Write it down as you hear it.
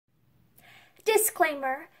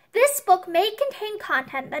Disclaimer. This book may contain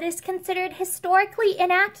content that is considered historically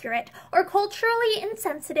inaccurate or culturally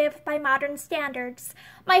insensitive by modern standards.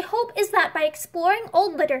 My hope is that by exploring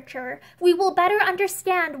old literature, we will better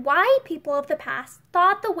understand why people of the past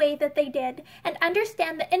thought the way that they did and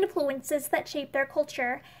understand the influences that shape their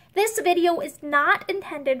culture. This video is not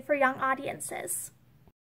intended for young audiences.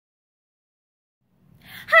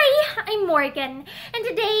 Hi, I'm Morgan, and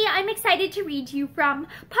today I'm excited to read to you from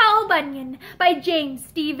Paul Bunyan by James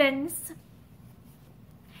Stephens.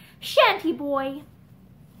 Shanty Boy.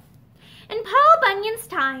 In Paul Bunyan's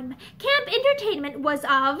time, camp entertainment was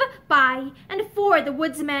of, by, and for the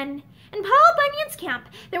woodsmen. In Paul Bunyan's camp,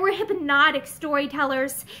 there were hypnotic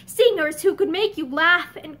storytellers, singers who could make you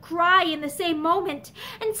laugh and cry in the same moment,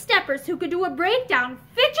 and steppers who could do a breakdown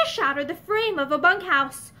fit to shatter the frame of a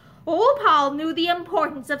bunkhouse. Old Paul knew the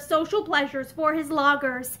importance of social pleasures for his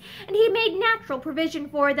loggers, and he made natural provision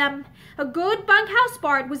for them. A good bunkhouse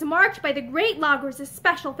bard was marked by the great loggers'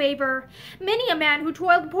 especial favor. Many a man who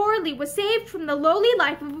toiled poorly was saved from the lowly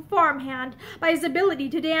life of a farmhand by his ability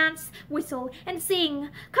to dance, whistle, and sing.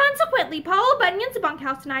 Consequently, Paul Bunyan's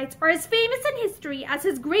bunkhouse nights are as famous in history as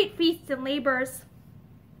his great feasts and labors.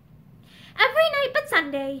 Every night but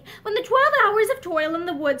Sunday, when the 12 hours of toil in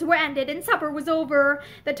the woods were ended and supper was over,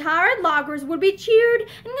 the tired loggers would be cheered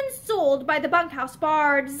and consoled by the bunkhouse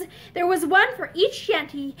bards. There was one for each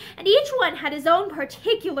shanty, and each one had his own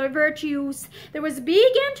particular virtues. There was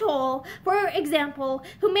Big and Tall, for example,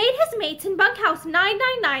 who made his mates in bunkhouse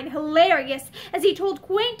 999 hilarious as he told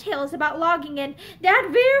quaint tales about logging in that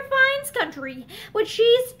ver fine country, which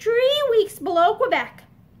she's 3 weeks below Quebec.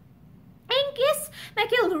 Angus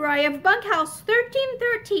McIlroy of bunkhouse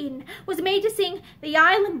 1313 was made to sing The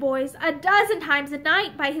Island Boys a dozen times a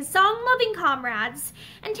night by his song-loving comrades,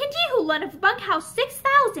 and Tinty Hoolan of bunkhouse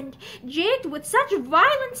 6000 jigged with such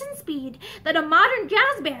violence and speed that a modern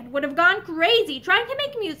jazz band would have gone crazy trying to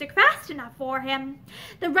make music fast enough for him.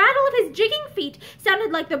 The rattle of his jigging feet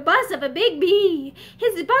sounded like the buzz of a big bee.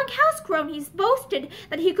 His bunkhouse cronies boasted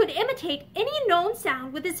that he could imitate any known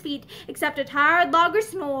sound with his feet except a tired logger's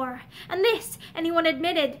snore, and this, anyone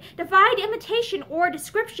admitted, defied imitation or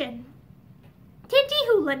description. Tinty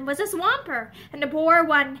Hoolan was a swamper, and a poor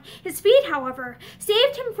one. His feet, however,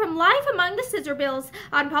 saved him from life among the scissorbills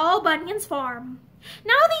on Paul Bunyan's farm.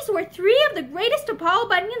 Now these were three of the greatest of Paul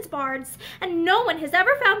Bunyan's bards, and no one has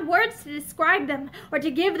ever found words to describe them or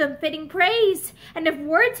to give them fitting praise. And if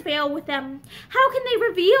words fail with them, how can they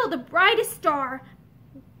reveal the brightest star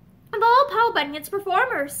of all Paul Bunyan's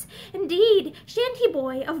performers? Indeed, Shanty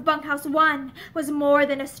Boy of bunkhouse 1 was more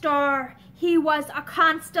than a star. He was a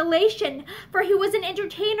constellation, for he was an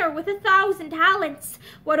entertainer with 1,000 talents.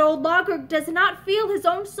 What old logger does not feel his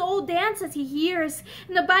own soul dance as he hears,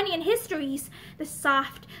 in the Bunyan histories, the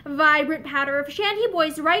soft, vibrant patter of Shanty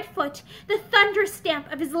Boy's right foot, the thunderous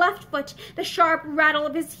stamp of his left foot, the sharp rattle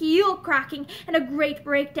of his heel cracking, and a great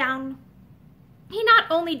breakdown? He not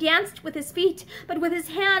only danced with his feet, but with his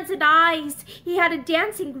hands and eyes. He had a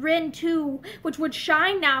dancing grin, too, which would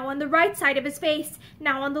shine now on the right side of his face,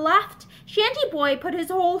 now on the left. Shanty Boy put his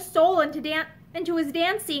whole soul into his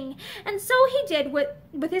dancing, and so he did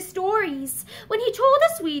with his stories. When he told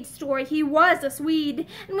a Swede story, he was a Swede,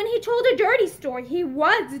 and when he told a dirty story, he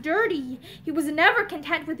was dirty. He was never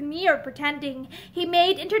content with mere pretending. He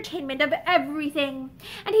made entertainment of everything,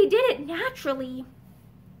 and he did it naturally.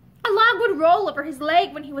 A log would roll over his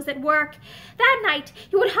leg when he was at work. That night,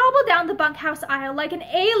 he would hobble down the bunkhouse aisle like an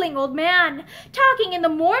ailing old man, talking in the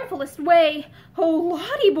mournfulest way. "Oh,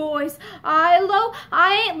 Lottie, boys, I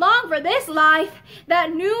ain't long for this life.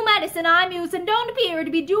 That new medicine I'm using don't appear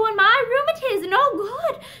to be doing my rheumatiz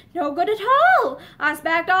no good at all. I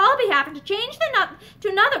expect I'll be having to change to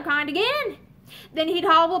another kind again." Then he'd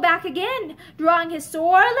hobble back again, drawing his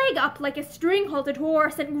sore leg up like a string-halted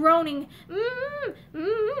horse and groaning,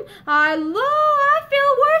 I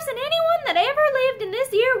feel worse than anyone that ever lived in this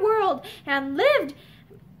here world, and lived."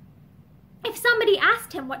 If somebody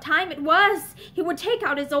asked him what time it was, he would take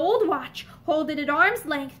out his old watch, hold it at arm's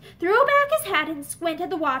length, throw back his head, and squint at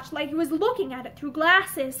the watch like he was looking at it through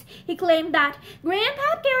glasses. He claimed that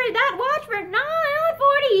Grandpap carried that watch for nigh on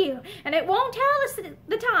 40 years, and it won't tell us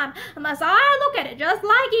the time unless I look at it just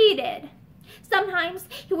like he did. Sometimes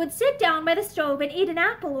he would sit down by the stove and eat an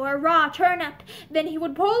apple or a raw turnip. Then he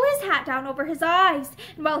would pull his hat down over his eyes,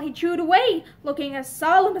 and while he chewed away, looking as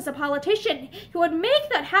solemn as a politician, he would make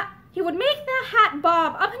the hat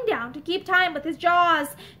bob up and down to keep time with his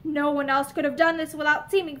jaws. No one else could have done this without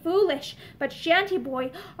seeming foolish, but Shanty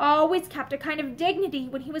Boy always kept a kind of dignity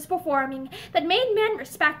when he was performing that made men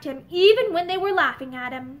respect him even when they were laughing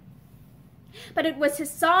at him. But it was his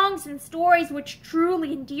songs and stories which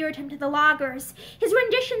truly endeared him to the loggers. His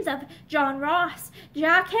renditions of John Ross,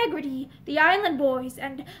 Jack Haggerty, the Island Boys,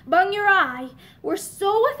 and Bung Your Eye were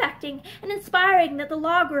so affecting and inspiring that the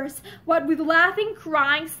loggers, what with laughing,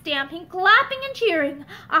 crying, stamping, clapping, and cheering,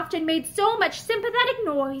 often made so much sympathetic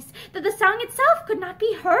noise that the song itself could not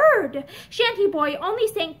be heard. Shanty Boy only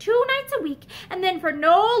sang 2 nights a week, and then for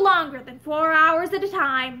no longer than 4 hours at a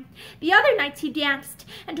time. The other nights he danced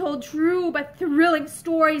and told true but thrilling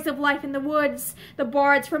stories of life in the woods. The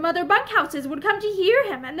bards from other bunkhouses would come to hear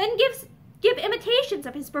him and then give imitations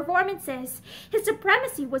of his performances. His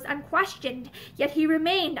supremacy was unquestioned, yet he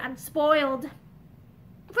remained unspoiled.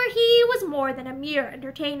 For he was more than a mere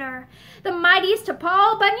entertainer. The mightiest of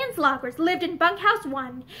Paul Bunyan's loggers lived in bunkhouse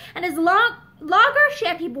 1, and his logger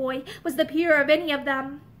Shanty Boy was the peer of any of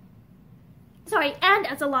them. And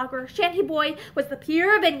as a logger, Shanty Boy was the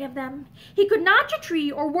peer of any of them. He could notch a tree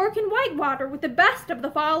or work in whitewater with the best of the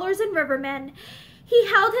fallers and rivermen. He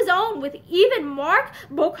held his own with even Mark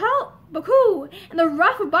Boku in the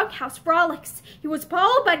rough bunkhouse frolics. He was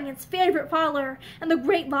Paul Bunyan's favorite faller, and the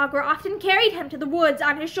great logger often carried him to the woods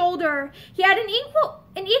on his shoulder. He had an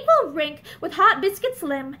equal rank with Hot Biscuit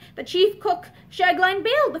Slim, the chief cook, Shagline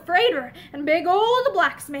Bale, the freighter, and big old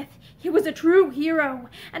blacksmith. He was a true hero,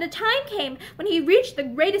 and a time came when he reached the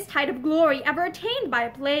greatest height of glory ever attained by a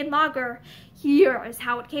plain logger. Here is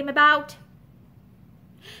how it came about.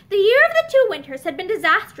 The year of the 2 winters had been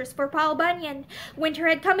disastrous for Paul Bunyan. Winter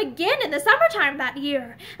had come again in the summertime that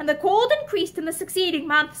year, and the cold increased in the succeeding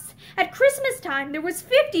months. At Christmas time there was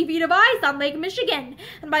 50 feet of ice on Lake Michigan,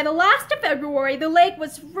 and by the last of February the lake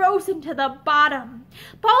was frozen to the bottom.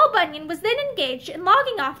 Paul Bunyan was then engaged in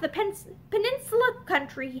logging off the peninsula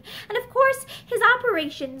country, and of course his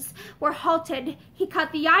operations were halted. He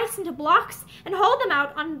cut the ice into blocks and hauled them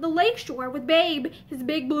out on the lake shore with Babe, his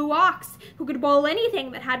big blue ox, who could bowl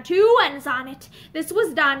anything that had 2 ends on it. This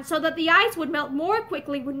was done so that the ice would melt more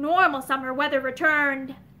quickly when normal summer weather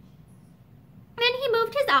returned. Then he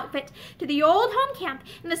moved his outfit to the old home camp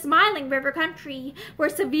in the Smiling River country, where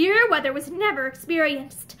severe weather was never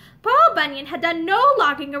experienced. Paul Bunyan had done no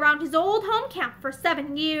logging around his old home camp for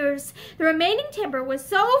 7 years. The remaining timber was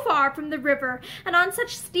so far from the river and on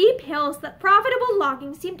such steep hills that profitable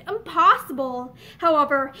logging seemed impossible.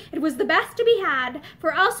 However, it was the best to be had,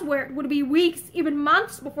 for elsewhere it would be weeks, even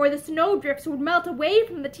months, before the snowdrifts would melt away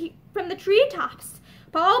from the treetops.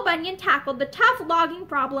 Paul Bunyan tackled the tough logging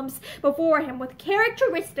problems before him with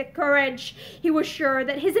characteristic courage. He was sure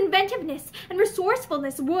that his inventiveness and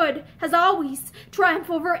resourcefulness would, as always, triumph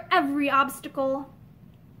over every obstacle.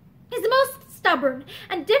 His most stubborn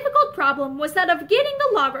and difficult problem was that of getting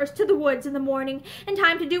the loggers to the woods in the morning in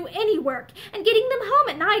time to do any work, and getting them home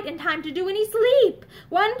at night in time to do any sleep.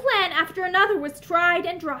 One plan after another was tried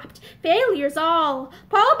and dropped, failures all.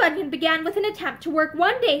 Paul Bunyan began with an attempt to work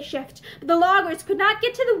 1-day shift, but the loggers could not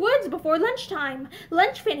get to the woods before lunchtime.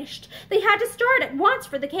 Lunch finished, they had to start at once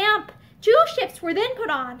for the camp. 2 shifts were then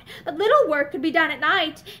put on, but little work could be done at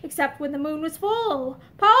night, except when the moon was full.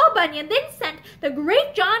 Paul Bunyan then sent the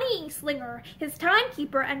great Johnny Inkslinger, his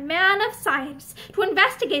timekeeper and man of science, to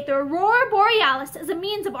investigate the aurora borealis as a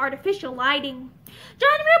means of artificial lighting.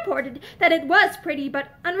 Johnny reported that it was pretty but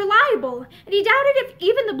unreliable, and he doubted if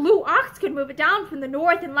even the blue ox could move it down from the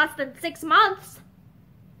north in less than 6 months.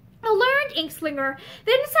 The learned Inkslinger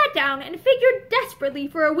then sat down and figured desperately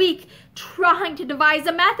for a week, trying to devise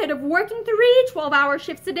a method of working 3 12-hour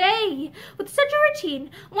shifts a day. With such a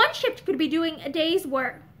routine, 1 shift could be doing a day's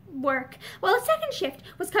work, while a 2nd shift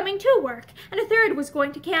was coming to work, and a 3rd was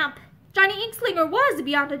going to camp. Johnny Inkslinger was,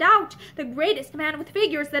 beyond a doubt, the greatest man with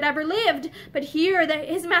figures that ever lived, but here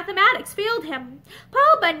his mathematics failed him.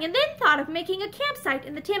 Paul Bunyan then thought of making a campsite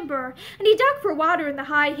in the timber, and he dug for water in the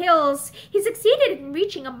high hills. He succeeded in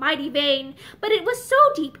reaching a mighty vein, but it was so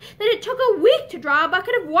deep that it took a week to draw a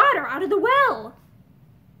bucket of water out of the well.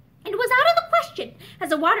 It was out of the question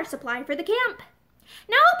as a water supply for the camp.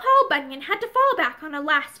 Now Paul Bunyan had to fall back on a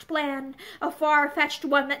last plan, a far-fetched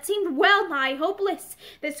one that seemed well-nigh hopeless.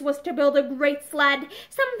 This was to build a great sled,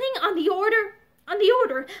 something on the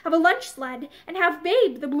order of a lunch sled, and have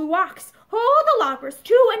Babe the blue ox haul the loggers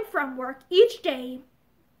to and from work each day.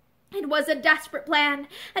 It was a desperate plan,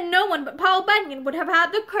 and no one but Paul Bunyan would have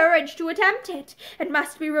had the courage to attempt it. It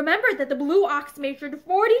must be remembered that the blue ox measured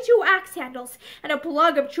 42 axe handles and a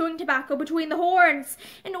plug of chewing tobacco between the horns.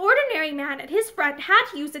 An ordinary man at his front had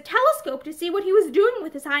to use a telescope to see what he was doing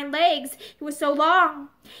with his hind legs. He was so long.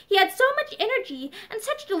 He had so much energy and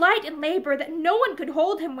such delight in labor that no one could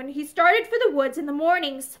hold him when he started for the woods in the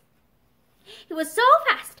mornings. He was so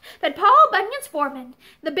fast that Paul Bunyan's foreman,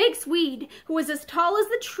 the big Swede, who was as tall as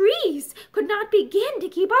the trees, could not begin to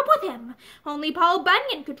keep up with him. Only Paul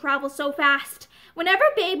Bunyan could travel so fast. Whenever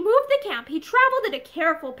Babe moved the camp, he traveled at a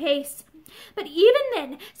careful pace. But even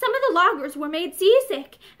then, some of the loggers were made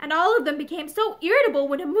seasick, and all of them became so irritable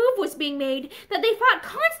when a move was being made that they fought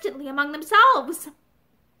constantly among themselves.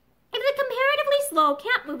 If the comparatively slow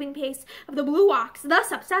camp-moving pace of the Blue Ox thus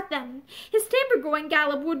upset them, his timber-going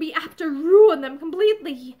gallop would be apt to ruin them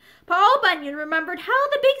completely. Paul Bunyan remembered how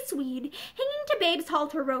the big Swede, hanging to Babe's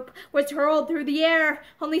halter rope, was hurled through the air,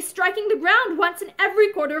 only striking the ground once in every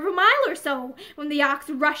quarter of a mile or so, when the ox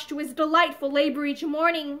rushed to his delightful labor each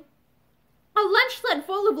morning. A lunch sled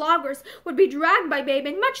full of loggers would be dragged by Babe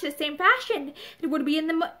in much the same fashion. It would be in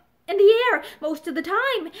the air most of the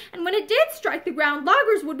time, and when it did strike the ground,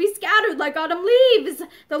 loggers would be scattered like autumn leaves.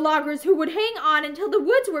 The loggers who would hang on until the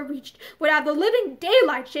woods were reached would have the living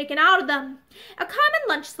daylight shaken out of them. A common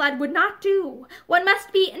lunch sled would not do. One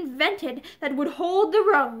must be invented that would hold the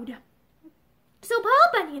road. So Paul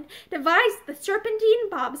Bunyan devised the serpentine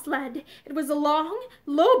bobsled. It was a long,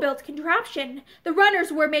 low-built contraption. The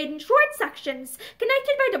runners were made in short sections,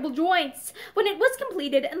 connected by double joints. When it was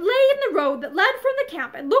completed and lay in the road that led from the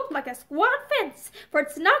camp, it looked like a squat fence, for it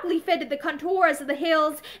snugly fitted the contours of the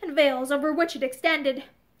hills and vales over which it extended.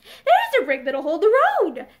 "There's a rig that'll hold the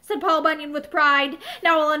road," said Paul Bunyan with pride.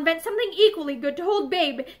 "Now I'll invent something equally good to hold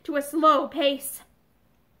Babe to a slow pace."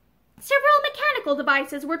 Several mechanical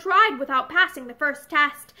devices were tried without passing the first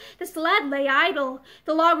test. The sled lay idle.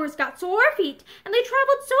 The loggers got sore feet, and they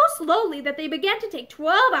traveled so slowly that they began to take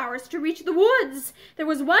 12 hours to reach the woods. There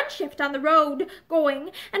was one shift on the road going,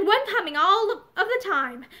 and one coming all of the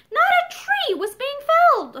time. Not a tree was being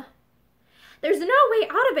felled. "There's no way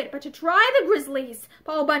out of it but to try the grizzlies,"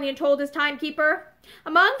 Paul Bunyan told his timekeeper.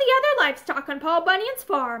 Among the other livestock on Paul Bunyan's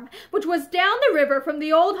farm, which was down the river from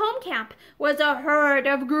the old home camp, was a herd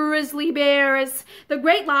of grizzly bears. The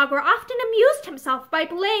great logger often amused himself by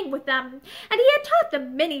playing with them, and he had taught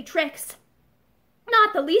them many tricks.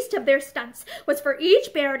 Not the least of their stunts was for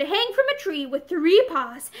each bear to hang from a tree with 3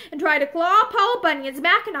 paws and try to claw Paul Bunyan's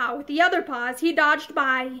mackinaw with the other paws he dodged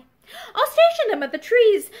by. "I'll station them at the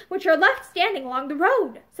trees which are left standing along the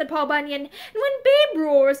road," said Paul Bunyan, "and when Babe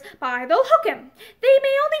roars by, they'll hook him. They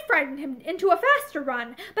may only frighten him into a faster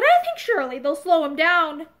run, but I think surely they'll slow him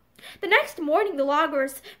down." The next morning the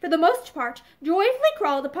loggers, for the most part, joyfully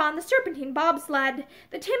crawled upon the serpentine bobsled.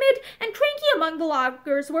 The timid and cranky among the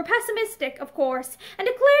loggers were pessimistic, of course, and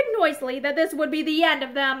declared noisily that this would be the end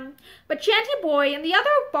of them. But Shanty Boy and the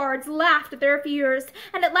other bards laughed at their fears,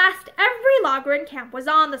 and at last every logger in camp was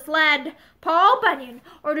on the sled. Paul Bunyan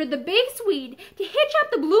ordered the big Swede to hitch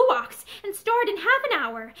up the Blue Ox and start in half an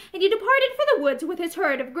hour, and he departed for the woods with his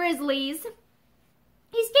herd of grizzlies.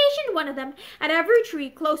 He stationed one of them at every tree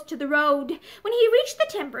close to the road. When he reached the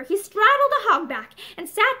timber, he straddled a hogback and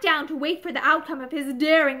sat down to wait for the outcome of his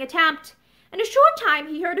daring attempt. In a short time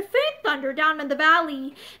he heard a faint thunder down in the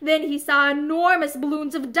valley. Then he saw enormous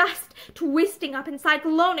balloons of dust twisting up in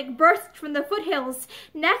cyclonic bursts from the foothills.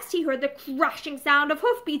 Next he heard the crashing sound of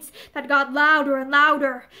hoofbeats that got louder and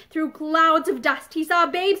louder. Through clouds of dust he saw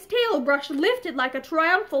Babe's tail brush lifted like a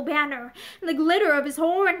triumphal banner, and the glitter of his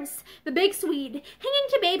horns. The big Swede, hanging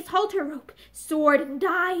to Babe's halter rope, soared and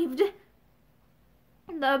dived.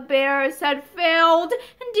 The bears had failed.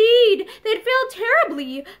 Indeed, they had failed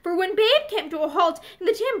terribly, for when Babe came to a halt in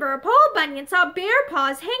the timber, Paul Bunyan saw bear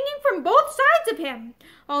paws hanging from both sides of him.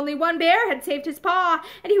 Only one bear had saved his paw,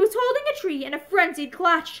 and he was holding a tree in a frenzied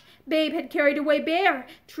clutch. Babe had carried away bear,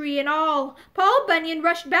 tree and all. Paul Bunyan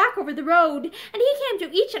rushed back over the road, and he came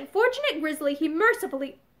to each unfortunate grizzly he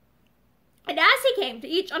mercifully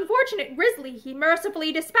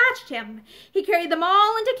dispatched him. He carried them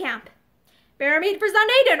all into camp. "Bear meat for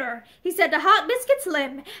Sunday dinner," he said to Hot Biscuit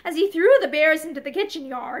Slim as he threw the bears into the kitchen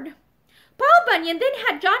yard. Paul Bunyan then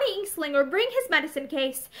had Johnny Inkslinger bring his medicine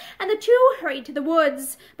case, and the two hurried to the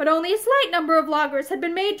woods. But only a slight number of loggers had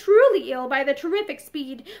been made truly ill by the terrific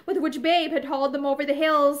speed with which Babe had hauled them over the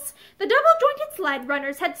hills. The double-jointed sled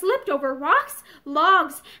runners had slipped over rocks,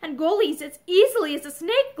 logs, and gullies as easily as a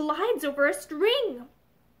snake glides over a string.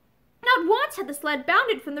 Not once had the sled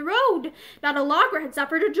bounded from the road. Not a logger had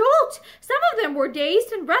suffered a jolt. Some of them were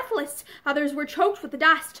dazed and breathless. Others were choked with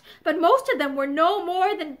dust. But most of them were no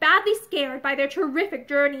more than badly scared by their terrific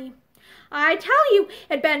journey. "I tell you,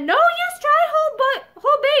 it'd been no use try hold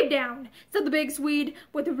Babe down," said the big Swede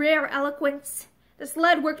with rare eloquence. "The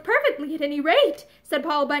sled worked perfectly at any rate," said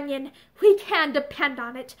Paul Bunyan. "We can depend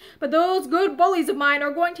on it. But those good bullies of mine are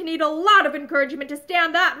going to need a lot of encouragement to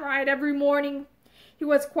stand that ride every morning." He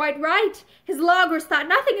was quite right. His loggers thought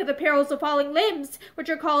nothing of the perils of falling limbs, which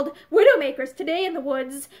are called widowmakers today in the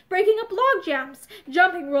woods, breaking up log jams,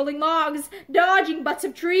 jumping rolling logs, dodging butts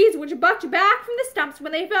of trees which bucked back from the stumps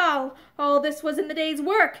when they fell. All this was in the day's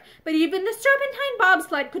work, but even the serpentine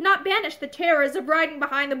bobsled could not banish the terrors of riding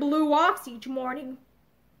behind the blue ox each morning.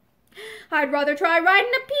 "I'd rather try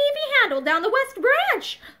riding a peavy handle down the West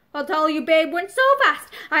Branch. I'll tell you, babe went so fast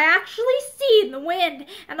I actually seen the wind,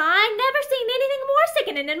 and I never seen anything more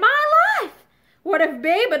sickening in my life. What if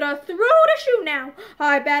babe had throwed a shoe now?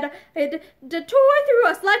 I bet it'd tore through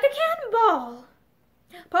us like a cannonball."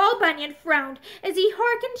 Paul Bunyan frowned as he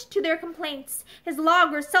hearkened to their complaints. His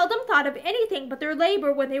loggers seldom thought of anything but their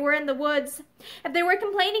labor when they were in the woods. If they were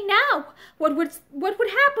complaining now, what would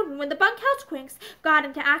happen when the bunkhouse cranks got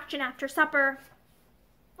into action after supper?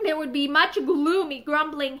 There would be much gloomy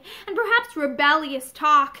grumbling and perhaps rebellious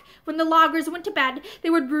talk. When the loggers went to bed, they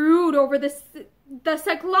would brood over the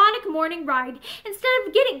cyclonic morning ride instead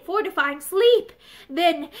of getting fortifying sleep.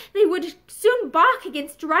 Then they would soon balk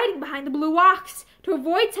against riding behind the blue ox. To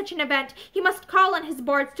avoid such an event, he must call on his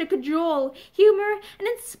bards to cajole, humor, and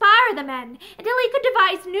inspire the men until he could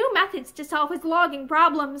devise new methods to solve his logging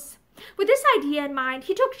problems. With this idea in mind,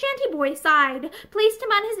 he took Shanty Boy aside, placed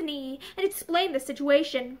him on his knee, and explained the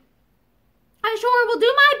situation. "I sure will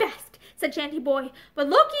do my best," said Shanty Boy, "but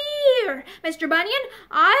look here, Mr. Bunyan,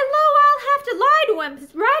 I 'low I'll have to lie to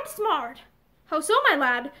him right smart." "How so, my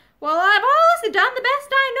lad?" "Well, I've always done the best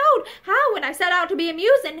I knowed how when I set out to be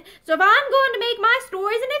amusing, so if I'm going to make my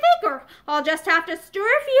stories any thicker, I'll just have to stir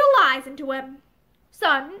a few lies into him."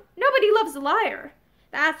 "Son, nobody loves a liar."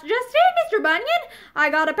 "That's just it, Mr. Bunyan. I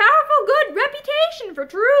got a powerful good reputation for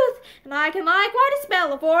truth, and I can lie quite a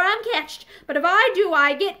spell afore I'm catched. But if I do,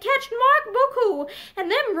 I get catched mark beaucoup,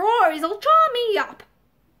 and them roaries'll chaw me up.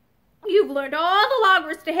 You've learned all the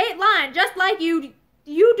loggers to hate lying just like you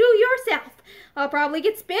do yourself. I'll probably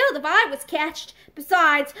get spilled if I was catched.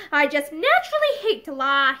 Besides, I just naturally hate to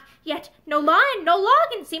lie. Yet no lying, no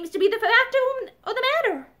logging seems to be the fact of the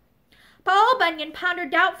matter." Paul Bunyan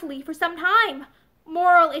pondered doubtfully for some time.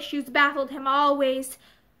 Moral issues baffled him always,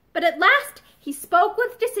 but at last he spoke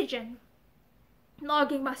with decision.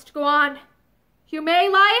 "Logging must go on. You may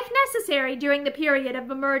lie if necessary during the period of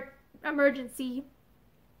emergency."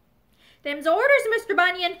 "Them's orders, Mr.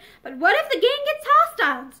 Bunyan, but what if the gang gets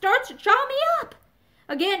hostile and starts to chaw me up?"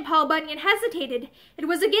 Again Paul Bunyan hesitated. It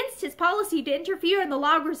was against his policy to interfere in the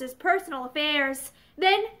loggers' personal affairs.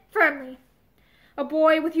 Then, firmly, "A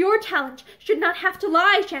boy with your talent should not have to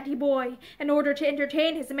lie, Shanty Boy, in order to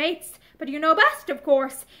entertain his mates. But you know best, of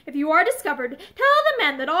course. If you are discovered, tell the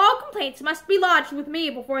men that all complaints must be lodged with me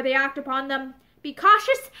before they act upon them. Be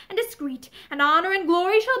cautious and discreet, and honor and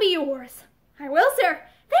glory shall be yours." "I will, sir.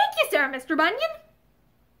 Thank you, sir, Mr. Bunyan."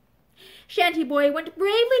 Shanty Boy went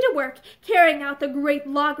bravely to work, carrying out the great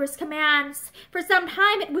logger's commands. For some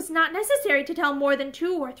time it was not necessary to tell more than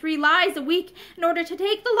 2 or 3 lies a week in order to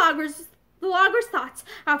take the loggers' thoughts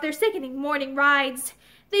off their sickening morning rides.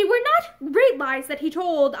 They were not great lies that he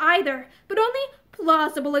told, either, but only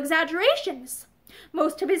plausible exaggerations.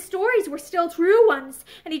 Most of his stories were still true ones,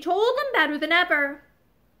 and he told them better than ever.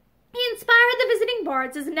 He inspired the visiting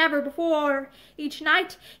bards as never before. Each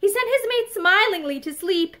night he sent his mates smilingly to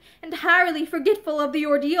sleep, entirely forgetful of the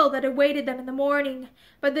ordeal that awaited them in the morning.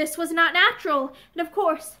 But this was not natural, and of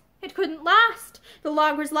course it couldn't last. The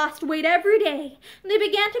loggers lost weight every day, and they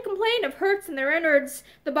began to complain of hurts in their innards.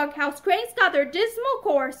 The bunkhouse cranks got their dismal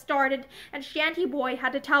chorus started, and Shanty Boy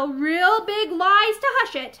had to tell real big lies to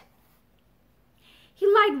hush it. He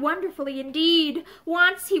lied wonderfully indeed.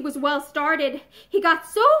 Once he was well started. He got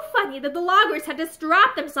so funny that the loggers had to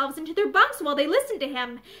strap themselves into their bunks while they listened to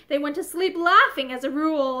him. They went to sleep laughing as a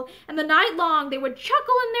rule, and the night long they would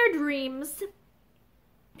chuckle in their dreams.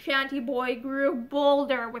 Shanty Boy grew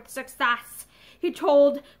bolder with success. He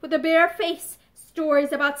told, with a bare face,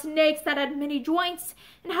 stories about snakes that had many joints,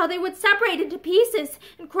 and how they would separate into pieces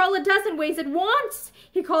and crawl a dozen ways at once.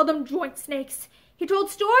 He called them joint snakes. He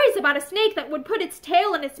told stories about a snake that would put its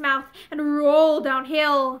tail in its mouth and roll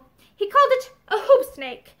downhill. He called it a hoop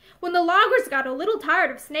snake. When the loggers got a little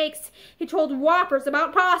tired of snakes, he told whoppers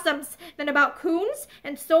about possums, then about coons,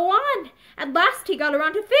 and so on. At last he got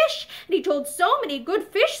around to fish, and he told so many good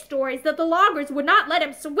fish stories that the loggers would not let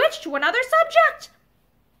him switch to another subject.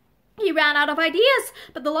 He ran out of ideas,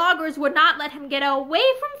 but the loggers would not let him get away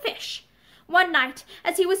from fish. One night,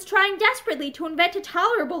 as he was trying desperately to invent a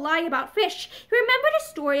tolerable lie about fish, he remembered a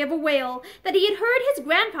story of a whale that he had heard his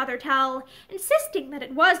grandfather tell, insisting that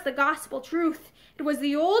it was the gospel truth. It was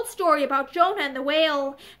the old story about Jonah and the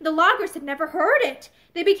whale. The loggers had never heard it.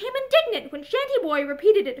 They became indignant when Shanty Boy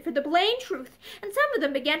repeated it for the plain truth, and some of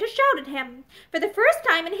them began to shout at him. For the first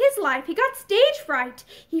time in his life, he got stage fright.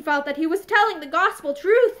 He felt that he was telling the gospel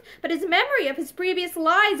truth, but his memory of his previous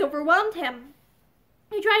lies overwhelmed him.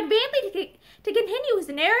 He tried vainly to continue his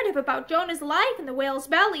narrative about Jonah's life in the whale's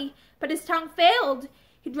belly, but his tongue failed.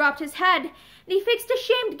 He dropped his head, and he fixed a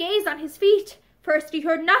shamed gaze on his feet. First he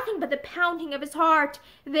heard nothing but the pounding of his heart.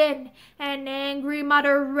 Then an angry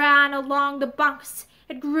mutter ran along the bunks.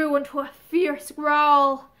 It grew into a fierce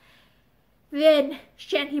growl. Then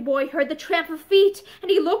Shanty Boy heard the tramp of feet,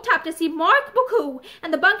 and he looked up to see Mark Boku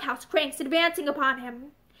and the bunkhouse cranks advancing upon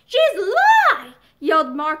him. "She's lie!"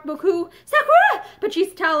 yelled Mark Boku. "Sakura! But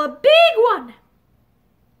she's tell a big one!"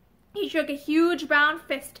 He shook a huge brown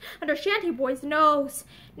fist under Shanty Boy's nose.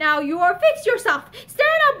 "Now you're fix yourself!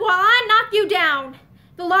 Stand up while I knock you down!"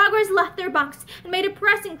 The loggers left their bunks and made a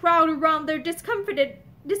pressing crowd around their discomfited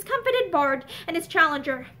bard and his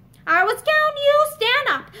challenger. "I was counting you! Stand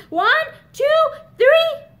up! 1, 2,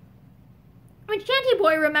 3! When Shanty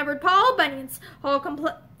Boy remembered Paul Bunyan's all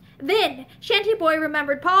complaints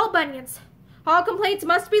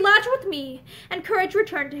must be lodged with me, and courage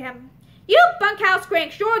returned to him. "You bunkhouse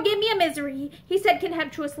crank sure give me a misery," he said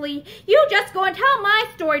contemptuously. "You just go and tell my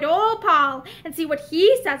story to old Paul and see what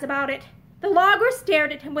he says about it." The loggers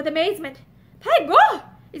stared at him with amazement. "By God!"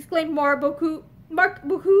 exclaimed Mark Boku.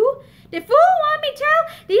 "The fool want me tell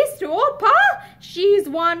this to old Paul? She's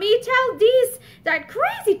want me tell this, that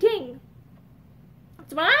crazy thing."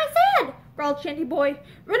 "That's what I said," growled Shanty Boy.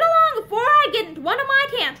 "Run along before I get into one of my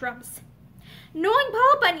tantrums." Knowing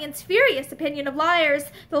Paul Bunyan's furious opinion of liars,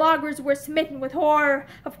 the loggers were smitten with horror.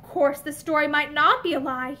 Of course, the story might not be a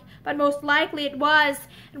lie, but most likely it was,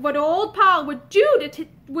 and what old Paul would do to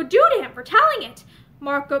him for telling it.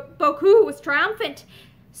 Mark Boku was triumphant.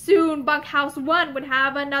 Soon Bunkhouse 1 would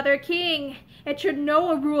have another king. It should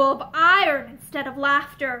know a rule of iron instead of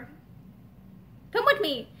laughter. "Come with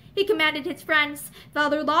me," he commanded his friends. The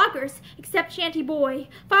other loggers, except Shanty Boy,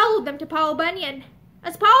 followed them to Paul Bunyan.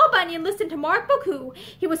 As Paul Bunyan listened to Mark Boku,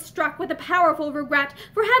 he was struck with a powerful regret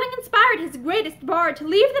for having inspired his greatest bard to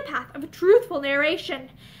leave the path of truthful narration.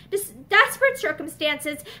 Desperate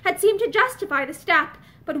circumstances had seemed to justify the step,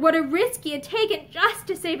 but what a risk he had taken just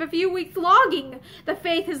to save a few weeks' logging! The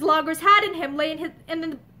faith his loggers had in him lay in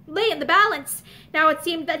the balance. Now it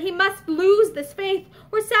seemed that he must lose this faith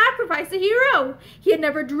or sacrifice a hero. He had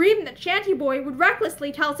never dreamed that Shanty Boy would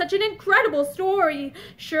recklessly tell such an incredible story.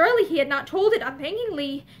 Surely he had not told it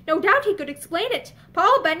unthinkingly. No doubt he could explain it.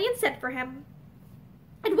 Paul Bunyan sent for him.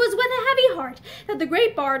 It was with a heavy heart that the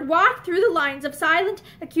great bard walked through the lines of silent,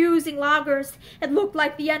 accusing loggers. It looked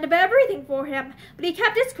like the end of everything for him, but he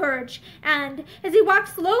kept his courage, and, as he walked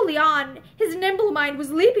slowly on, his nimble mind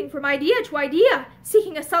was leaping from idea to idea,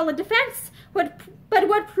 seeking a solid defense. But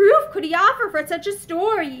what proof could he offer for such a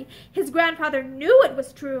story? His grandfather knew it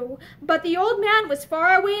was true, but the old man was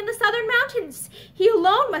far away in the southern mountains. He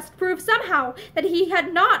alone must prove somehow that he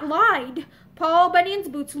had not lied. Paul Bunyan's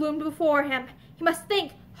boots loomed before him. He must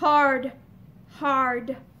think hard.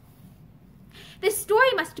 "This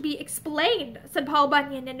story must be explained," said Paul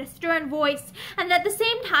Bunyan in a stern voice, and at the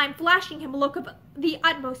same time flashing him a look of the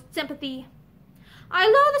utmost sympathy. "I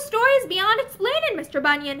know the story is beyond explaining, Mr.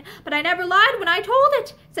 Bunyan, but I never lied when I told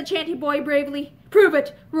it," said Shanty Boy bravely. "Prove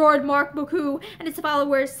it," roared Mark Boku and his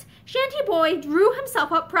followers. Shanty Boy drew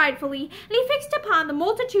himself up pridefully, and he fixed upon the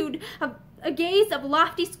multitude a gaze of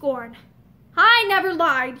lofty scorn. "I never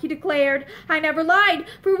lied," he declared. "I never lied,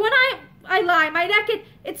 for when I lie, my neck,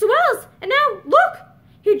 it swells, and now, look!"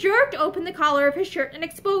 He jerked open the collar of his shirt and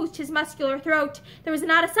exposed his muscular throat. There was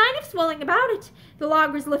not a sign of swelling about it. The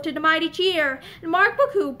loggers lifted a mighty cheer, and Mark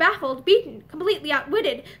Boku, baffled, beaten, completely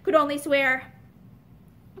outwitted, could only swear.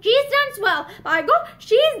 "She's done swell! By God,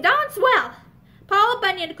 she's done swell!" Paul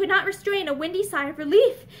Bunyan could not restrain a windy sigh of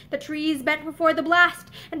relief. The trees bent before the blast,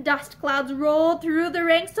 and dust clouds rolled through the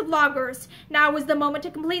ranks of loggers. Now was the moment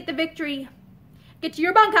to complete the victory. "Get to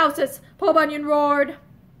your bunkhouses!" Paul Bunyan roared.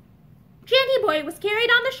 Shanty Boy was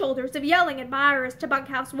carried on the shoulders of yelling admirers to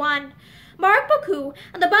Bunkhouse 1. Mark Boku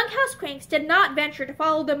and the bunkhouse cranks did not venture to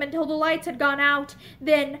follow them until the lights had gone out.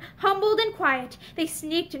 Then, humbled and quiet, they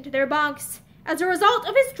sneaked into their bunks. As a result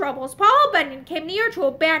of his troubles, Paul Bunyan came near to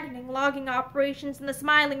abandoning logging operations in the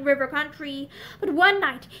Smiling River country. But one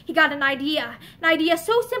night he got an idea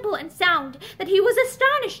so simple and sound that he was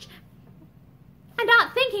astonished and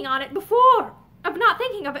not thinking on it before. not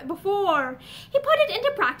thinking of it before. He put it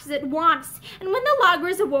into practice at once, and when the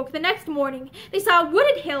loggers awoke the next morning, they saw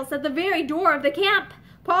wooded hills at the very door of the camp.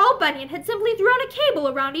 Paul Bunyan had simply thrown a cable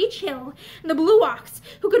around each hill, and the blue ox,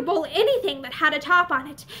 who could pull anything that had a top on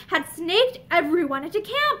it, had snaked everyone into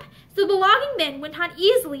camp. So the logging then went on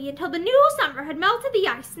easily until the new summer had melted the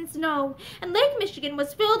ice and snow, and Lake Michigan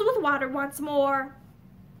was filled with water once more,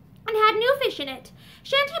 and had new fish in it.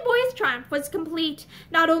 Shanty Boy's triumph was complete.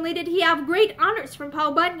 Not only did he have great honors from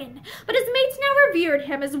Paul Bunyan, but his mates now revered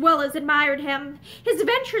him as well as admired him. His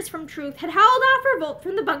ventures from truth had held off revolt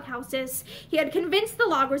from the bunkhouses. He had convinced the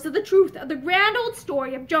loggers of the truth of the grand old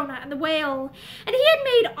story of Jonah and the whale, and he had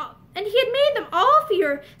made them all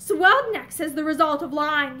fear swelled necks as the result of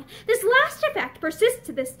lying. This last effect persists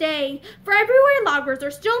to this day, for everywhere loggers are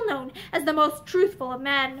still known as the most truthful of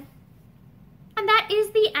men. And that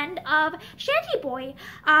is the end of Shanty Boy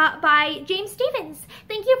by James Stephens.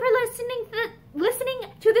 Thank you for listening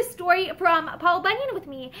to this story from Paul Bunyan with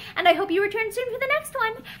me, and I hope you return soon for the next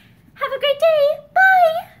one. Have a great day!